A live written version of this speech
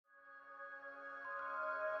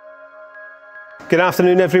Good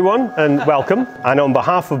afternoon everyone and welcome, and on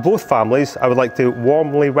behalf of both families I would like to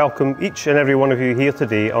warmly welcome each and every one of you here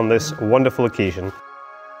today on this wonderful occasion.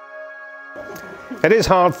 It is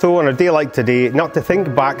hard though on a day like today not to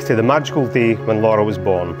think back to the magical day when Laura was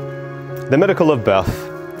born. The miracle of birth.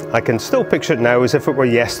 I can still picture it now as if it were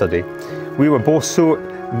yesterday. We were both so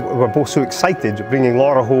excited bringing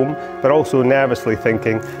Laura home, but also nervously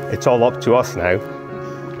thinking it's all up to us now.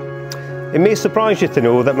 It may surprise you to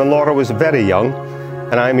know that when Laura was very young,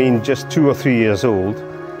 and I mean just 2 or 3 years old,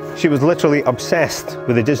 she was literally obsessed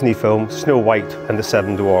with the Disney film Snow White and the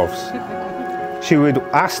Seven Dwarfs. She would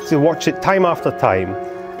ask to watch it time after time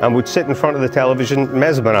and would sit in front of the television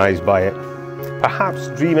mesmerised by it, perhaps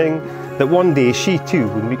dreaming that one day she too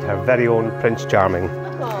would meet her very own Prince Charming.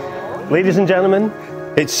 Aww. Ladies and gentlemen,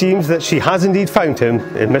 it seems that she has indeed found him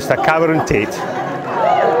in Mr Mrs Tait.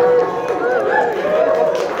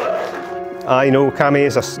 I know Cammy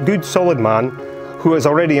is a good, solid man who has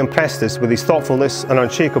already impressed us with his thoughtfulness and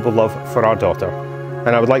unshakable love for our daughter.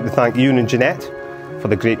 And I would like to thank Ewan and Jeanette for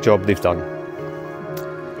the great job they've done.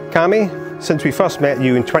 Cammy, since we first met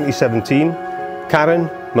you in 2017, Karen,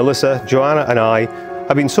 Melissa, Joanna and I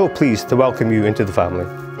have been so pleased to welcome you into the family.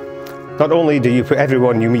 Not only do you put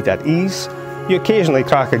everyone you meet at ease, you occasionally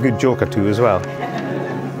crack a good joke or two as well.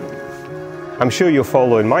 I'm sure you'll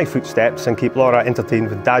follow in my footsteps and keep Laura entertained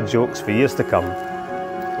with dad jokes for years to come.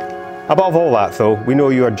 Above all that though, we know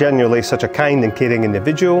you are genuinely such a kind and caring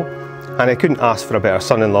individual, and I couldn't ask for a better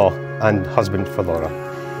son-in-law and husband for Laura.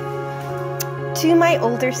 To my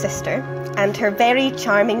older sister and her very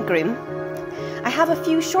charming groom, I have a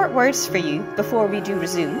few short words for you before we do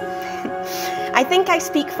resume. I think I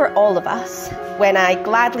speak for all of us when I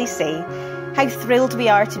gladly say how thrilled we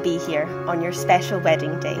are to be here on your special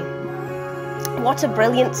wedding day. What a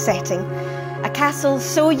brilliant setting, a castle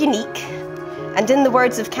so unique, and in the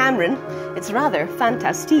words of Cameron, it's rather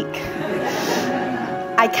fantastique.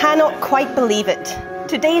 I cannot quite believe it.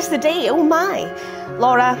 Today's the day, oh my.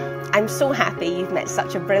 Laura, I'm so happy you've met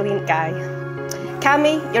such a brilliant guy.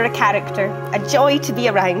 Cammy, you're a character, a joy to be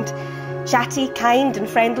around. Chatty, kind and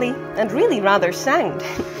friendly, and really rather sound.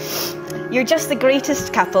 You're just the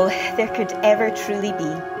greatest couple there could ever truly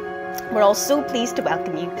be. We're all so pleased to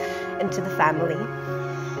welcome you into the family.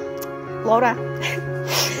 Laura,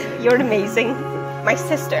 you're amazing. My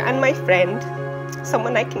sister and my friend.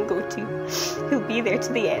 Someone I can go to who'll be there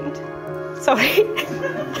to the end. Sorry.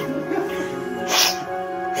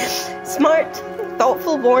 Smart,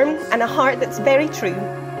 thoughtful, warm, and a heart that's very true.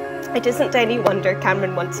 It isn't any wonder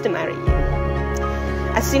Cameron wants to marry you.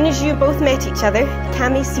 As soon as you both met each other,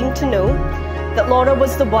 Cammy seemed to know that Laura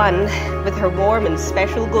was the one with her warm and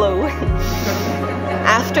special glow.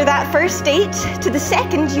 After that first date, to the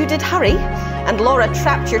second you did hurry, and Laura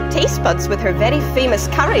trapped your taste buds with her very famous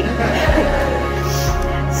curry.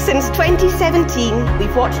 Since 2017,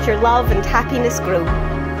 we've watched your love and happiness grow,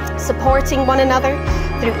 supporting one another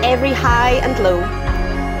through every high and low.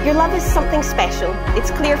 Your love is something special,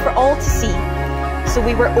 it's clear for all to see, so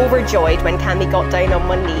we were overjoyed when Cammy got down on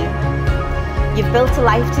one knee. You've built a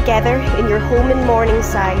life together in your home in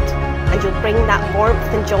Morningside, and you'll bring that warmth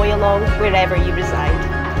and joy along wherever you reside.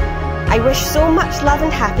 I wish so much love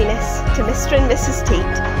and happiness to Mr. and Mrs.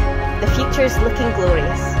 Tait. The future's looking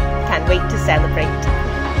glorious. Can't wait to celebrate.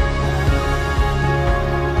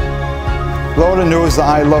 Laura knows that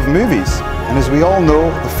I love movies, and as we all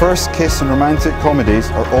know, the first kiss in romantic comedies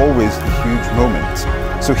are always the huge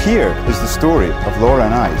moment. So here is the story of Laura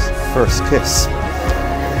and I's first kiss.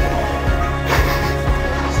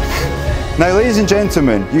 Now, ladies and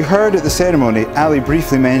gentlemen, you heard at the ceremony Ali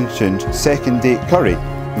briefly mentioned second date curry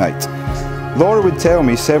night. Laura would tell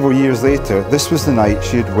me several years later this was the night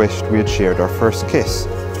she had wished we had shared our first kiss.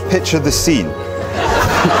 Picture the scene.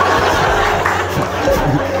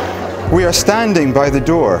 We are standing by the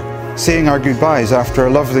door, saying our goodbyes after a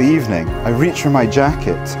lovely evening. I reach for my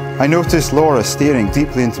jacket. I notice Laura staring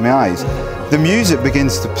deeply into my eyes. The music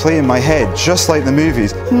begins to play in my head, just like the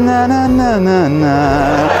movies. Na na na na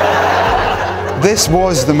na. This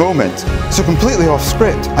was the moment. So completely off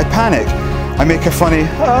script, I panic. I make a funny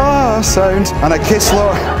ah sound, and I kiss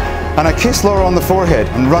Laura on the forehead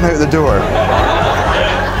and run out the door.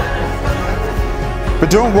 But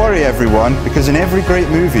don't worry everyone, because in every great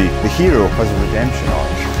movie, the hero has a redemption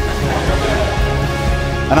arc.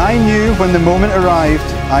 And I knew when the moment arrived,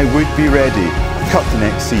 I would be ready. Cut the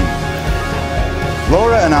next scene.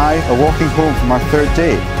 Laura and I are walking home from our third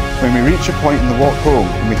date when we reach a point in the walk home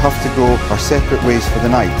and we have to go our separate ways for the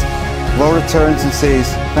night. Laura turns and says,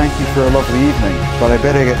 "Thank you for a lovely evening, but I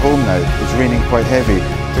better get home now, it's raining quite heavy."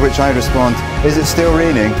 To which I respond, "Is it still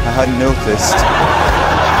raining? I hadn't noticed."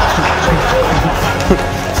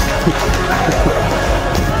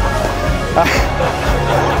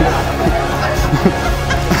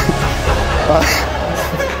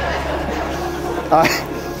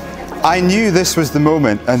 I knew this was the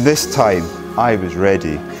moment, and this time I was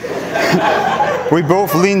ready. We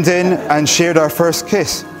both leaned in and shared our first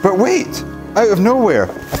kiss. But wait, out of nowhere,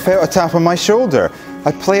 I felt a tap on my shoulder.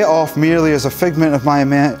 I play it off merely as a figment of my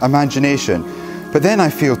imagination. But then I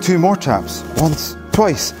feel two more taps, once,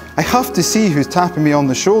 twice. I have to see who's tapping me on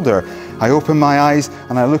the shoulder. I open my eyes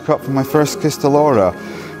and I look up for my first kiss to Laura,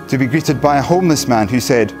 to be greeted by a homeless man who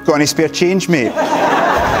said, "Got any spare change, mate?"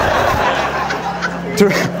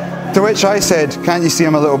 To which I said, "Can't you see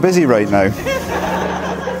I'm a little busy right now?"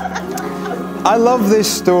 I love this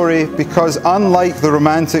story because unlike the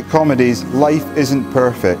romantic comedies, life isn't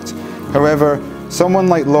perfect. However, someone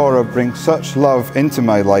like Laura brings such love into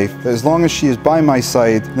my life that as long as she is by my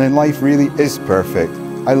side, then life really is perfect.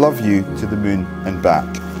 I love you to the moon and back.